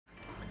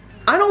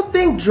I don't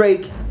think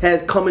Drake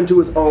has come into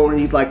his own and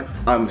he's like,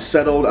 I'm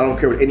settled, I don't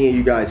care what any of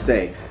you guys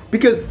say.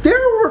 Because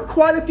there were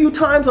quite a few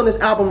times on this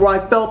album where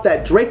I felt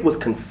that Drake was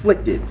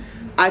conflicted.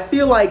 I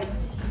feel like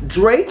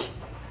Drake,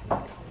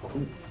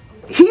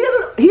 he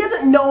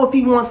doesn't know if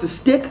he wants to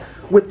stick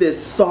with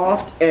this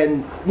soft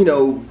and, you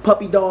know,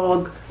 puppy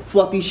dog,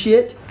 fluffy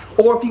shit,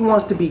 or if he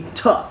wants to be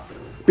tough.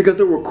 Because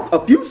there were a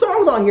few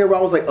songs on here where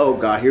I was like, oh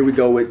God, here we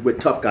go with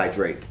tough guy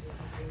Drake.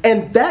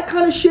 And that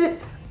kind of shit,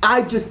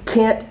 I just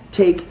can't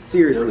take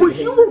seriously. But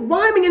you were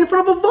rhyming in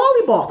front of a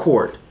volleyball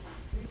court.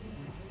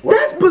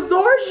 That's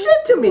bizarre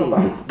shit to me.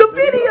 The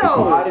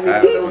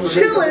video, he's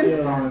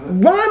chilling,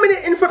 rhyming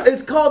it in front.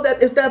 It's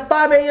that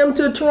 5 a.m.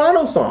 to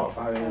Toronto song.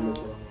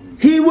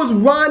 He was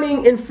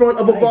rhyming in front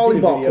of a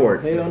volleyball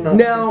court.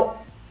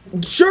 Now,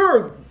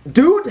 sure,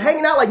 dude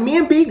hanging out like me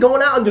and B,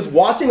 going out and just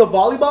watching a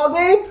volleyball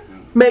game,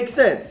 makes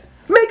sense.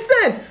 Makes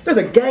sense. There's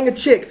a gang of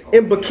chicks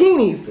in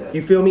bikinis.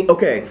 You feel me?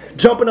 Okay,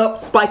 jumping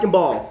up, spiking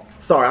balls.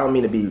 Sorry, I don't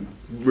mean to be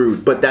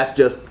rude, but that's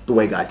just the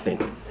way guys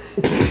think.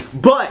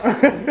 But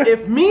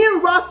if me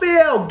and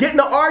Raphael get in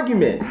an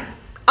argument,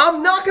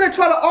 I'm not gonna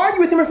try to argue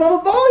with him in front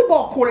of a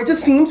volleyball court. It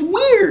just seems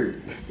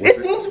weird.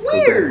 It seems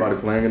weird. Was everybody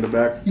playing in the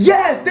back?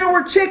 Yes, there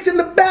were chicks in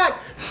the back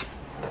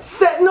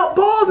setting up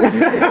balls and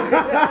shit.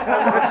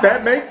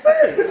 That makes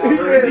sense. He's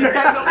setting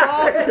up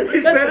balls.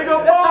 He's setting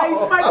up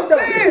balls. I'm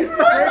saying.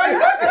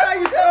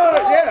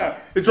 Yeah,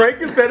 Drake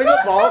is setting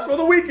up balls for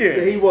the weekend.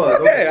 Yeah, he was.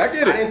 Okay, I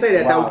get it. I didn't say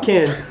that. Wow. That was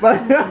Ken.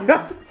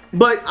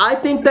 But I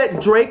think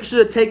that Drake should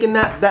have taken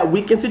that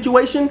weekend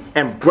situation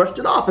and brushed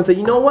it off and said,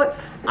 you know what?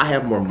 I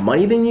have more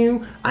money than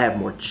you. I have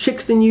more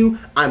chicks than you.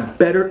 I'm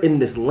better in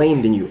this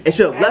lane than you. And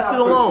should have left it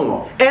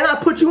alone. And I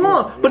put you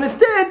on. But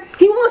instead,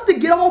 he wants to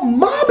get all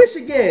mobbish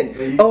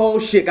again. Oh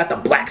shit, got the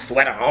black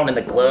sweater on and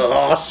the glove.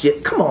 Oh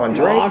shit, come on,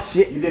 Drake. Oh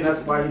shit. You think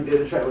that's why he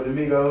did a track with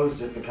Amigos?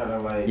 Just to kind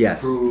of like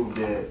prove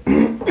that.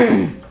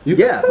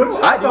 Yeah,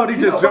 I thought he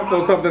just jumped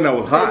on something that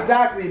was hot.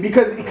 Exactly,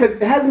 because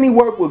hasn't he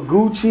worked with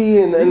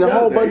Gucci and a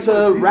whole bunch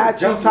of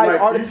ratchet type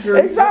artists?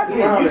 Exactly.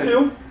 Used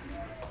to.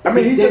 I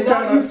mean, he just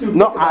got used to.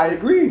 No, I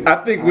agree. I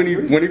think when he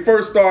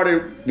first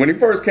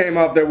came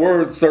out, there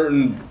were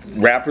certain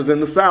rappers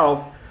in the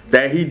South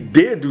that he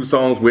did do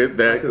songs with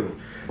that.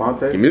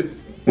 Fonte.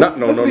 No. I'm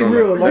just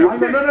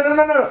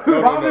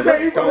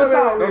saying, he's from the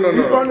South. No.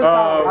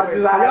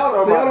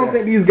 Y'all don't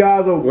think these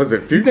guys are. Was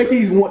it Future? You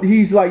think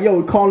he's like,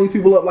 yo, calling these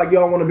people up like,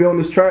 y'all want to be on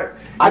this track?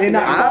 I think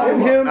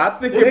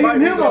it might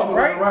be him up,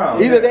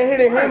 right? Either they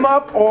hitting him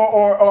up,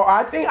 or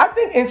I think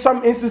in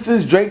some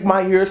instances Drake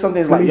might hear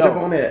something like, yo,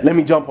 let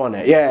me jump on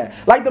that. Yeah,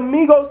 like the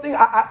Migos thing.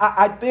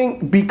 I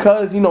think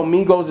because, you know,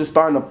 Migos is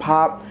starting to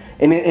pop,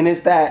 and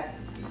it's that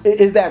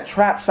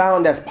trap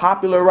sound that's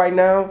popular right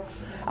now.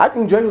 I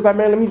think Drake was like,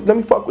 man, let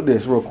me fuck with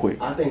this real quick.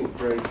 I think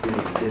Drake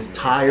is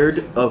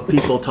tired of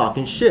people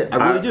talking shit.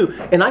 I really do.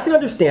 And I can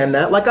understand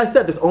that. Like I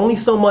said, there's only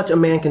so much a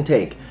man can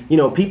take. You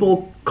know,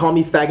 people call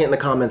me faggot in the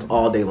comments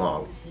all day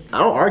long. I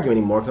don't argue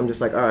anymore because I'm just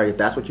like, all right, if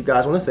that's what you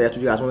guys want to say, that's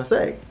what you guys want to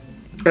say.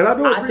 And I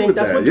do agree think with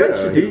that's that. what Drake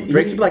should do.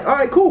 Drake should be like, all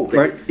right, cool.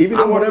 Like, even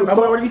I'm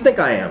whatever you think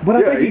I am. But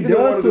I think he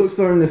does to a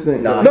certain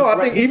extent. No, I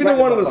think even in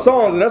one of the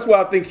songs, and that's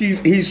why I think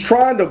he's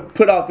trying to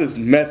put out this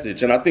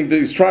message, and I think that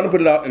he's trying to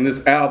put it out in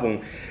this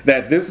album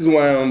that this is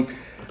why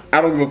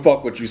I don't give a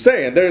fuck what you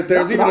say. And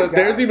there's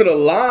even a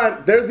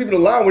line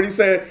where he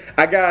said,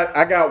 I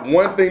got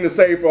one thing to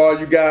say for all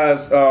you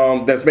guys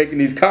that's making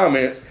these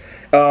comments.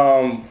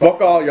 Fuck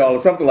all y'all or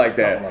something like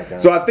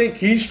that. So I think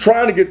he's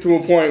trying to get to a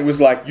point where it's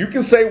like, you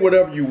can say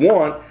whatever you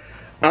want.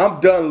 I'm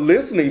done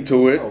listening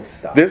to it.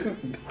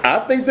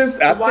 I think that's in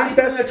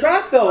the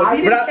track though.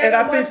 He wouldn't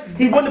have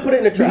put it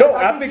in the track. No,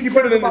 I think he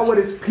put it in the track. What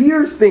his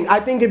peers think. I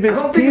think if his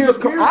peers,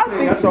 I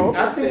think so.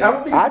 I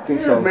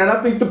think so, man.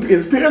 I think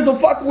his peers are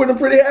fucking with him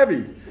pretty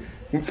heavy.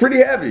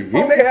 Pretty heavy.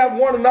 He may have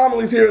one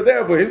anomalies here or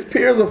there, but his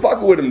peers are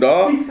fucking with him,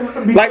 dog.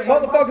 Like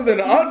motherfuckers in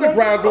the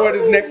underground go at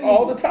his neck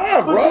all the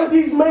time, bro. Because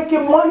he's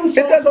making money.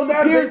 It doesn't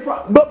matter.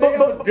 But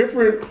a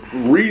different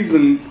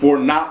reason for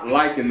not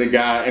liking the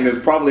guy, and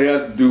it probably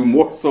has to do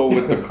more so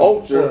with the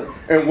culture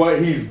and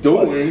what he's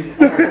doing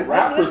from a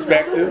rap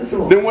perspective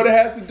than what it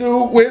has to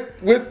do with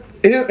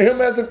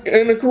him as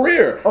in a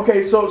career.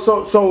 Okay,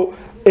 so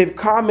if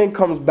Common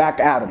comes back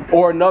at him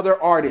or another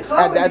artist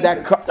at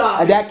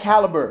that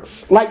caliber,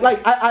 like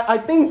I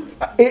think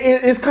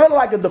it's kind of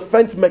like a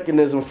defense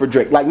mechanism for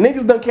Drake. Like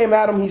niggas done came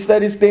at him, he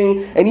said his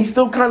thing, and he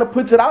still kind of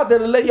puts it out there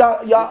to let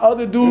y'all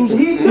other dudes.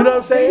 You know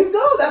what I'm saying?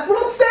 No, that's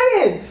what I'm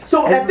saying.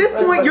 So at this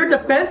point, your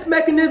defense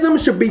mechanism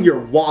should be your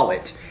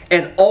wallet.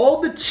 And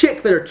all the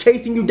chicks that are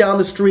chasing you down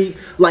the street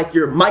like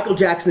you're Michael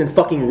Jackson in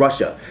fucking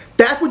Russia.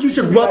 That's what you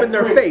should rub in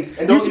their face.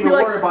 You should be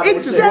like,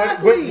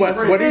 exactly.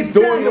 What he's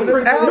doing in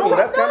this album,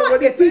 that's kind of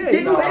what he's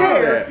saying.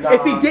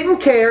 If he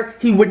didn't care,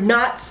 he would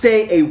not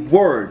say a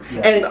word.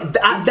 And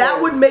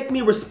that would make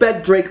me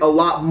respect Drake a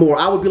lot more.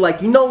 I would be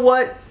like, you know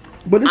what?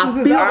 But this is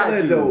his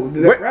outlet, though.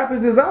 Rap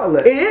is his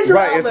outlet. It is your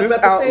outlet,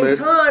 but at the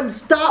same time,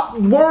 stop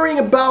worrying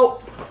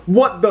about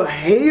what the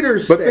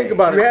haters say. But think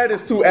about it. He had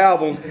his 2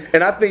 albums,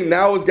 and I think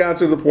now it's gotten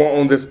to the point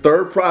on this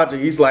 3rd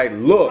project. He's like,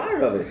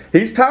 look,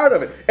 he's tired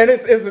of it, and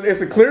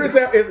it's a clear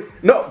example.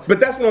 No, but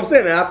that's what I'm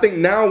saying. And I think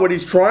now what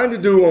he's trying to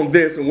do on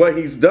this and what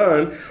he's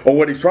done, or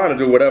what he's trying to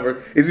do,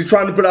 whatever, is he's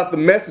trying to put out the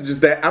messages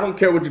that I don't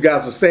care what you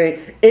guys are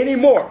saying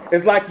anymore.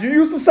 It's like you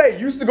used to say.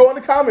 You used to go in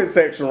the comment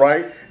section,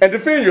 right, and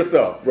defend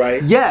yourself,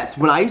 right? Yes.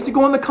 When I used to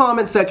go in the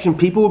comment section,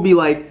 people would be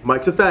like,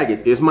 Mike's a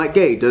faggot. Is Mike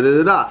gay? Da da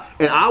da da.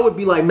 And I would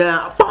be like,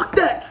 man, fuck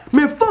that.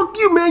 Man, fuck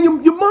you, man.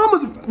 Your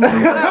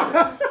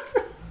mama's.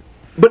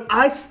 But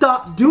I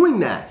stopped doing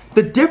that.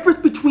 The difference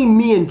between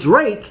me and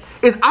Drake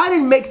is I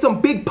didn't make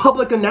some big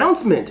public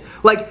announcement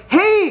like,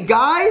 hey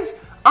guys,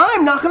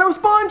 I'm not gonna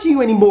respond to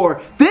you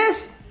anymore.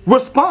 This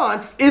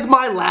response is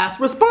my last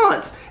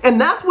response. And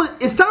that's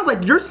what it sounds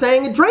like you're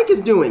saying that Drake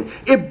is doing.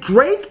 If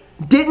Drake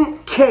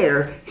didn't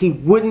care, he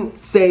wouldn't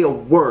say a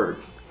word.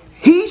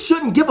 He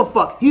shouldn't give a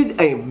fuck. He's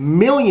a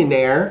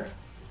millionaire.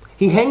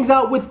 He hangs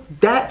out with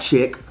that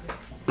chick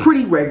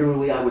pretty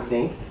regularly, I would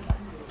think.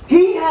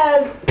 He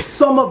has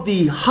some of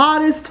the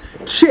hottest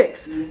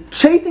chicks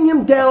chasing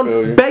him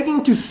down,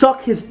 begging to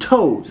suck his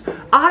toes.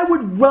 I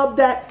would rub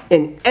that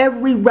in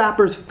every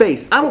rapper's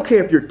face. I don't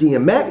care if you're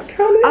DMX.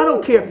 I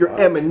don't care if you're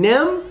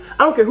Eminem.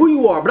 I don't care who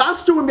you are, but I'll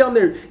still be on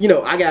there, you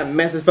know, I got a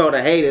message for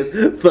the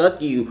haters.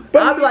 Fuck you.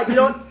 I'll be like, you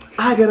know what?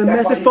 I got a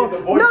message for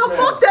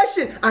fuck that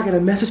shit. I got a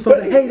message for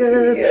the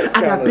haters.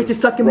 I got bitches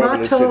sucking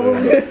my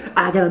toes.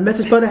 I got a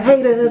message for the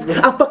haters.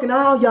 I'm fucking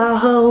all y'all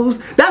hoes.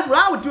 That's what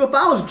I would do if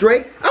I was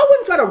Drake. I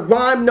wouldn't try to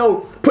rhyme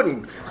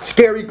putting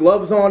scary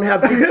gloves on,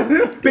 have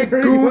big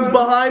goons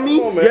behind me.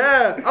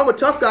 Yeah, I'm a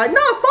tough guy.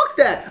 Nah, fuck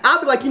that. I'll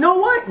be like, you know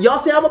what?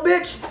 Y'all say I'm a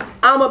bitch?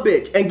 I'm a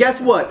bitch. And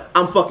guess what?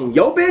 I'm fucking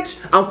yo bitch.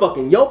 I'm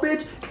fucking yo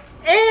bitch.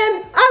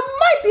 And I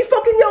might be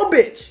fucking yo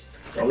bitch.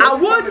 I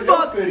would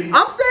fuck.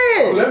 I'm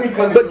saying.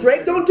 But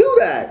Drake don't do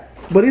that.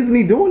 But isn't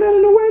he doing that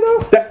in a way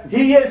though?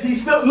 He is.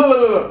 He's still.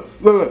 Look.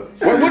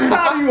 Which side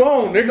are you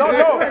on, nigga?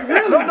 No.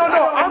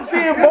 I'm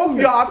seeing both of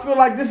y'all. I feel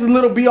like this is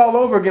Little B all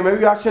over again.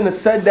 Maybe I shouldn't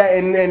have said that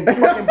and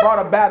fucking brought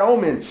a bad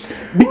omen.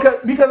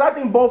 Because I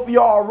think both of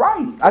y'all are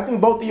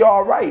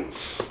right.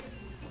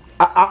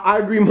 I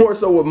agree more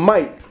so with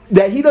Mike.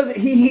 That he doesn't.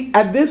 He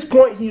at this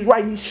point he's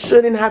right. He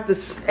shouldn't have to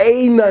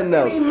say nothing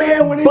else.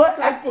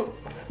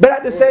 But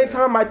at the same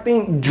time, I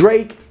think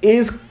Drake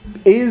is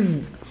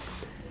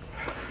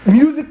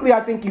musically,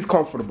 I think he's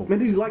comfortable. Man,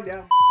 do you like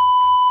that?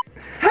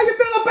 How you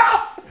feel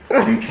about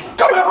coming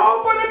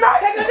home for the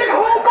night? Take a nigga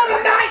home for the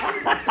night.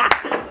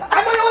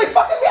 I know you only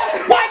fucking be at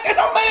his bike cause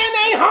your man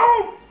ain't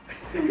home.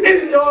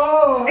 It's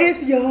yours.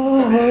 It's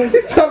yours.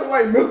 It sounded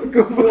like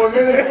musical for a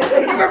minute.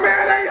 The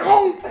man ain't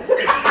home.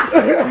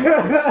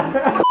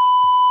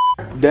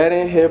 Dead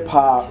End Hip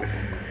Hop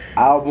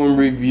album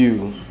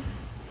review.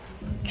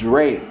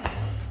 Drake.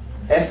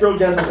 Estro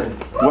Gentleman.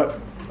 What?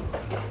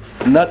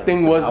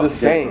 Nothing was the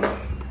same.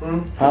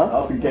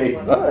 Huh?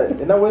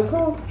 Isn't that what it's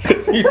called?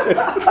 You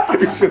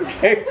just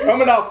came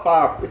coming out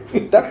fire.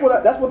 That's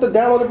what the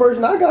downloaded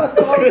version I got is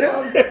called.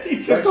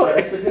 It's called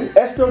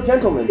Estro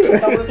Gentleman.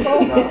 That's not what it's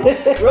called. No.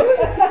 Really?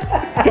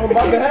 Oh,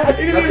 my bad.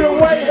 You didn't even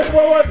wait. It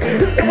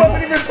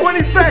wasn't even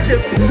 20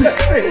 seconds.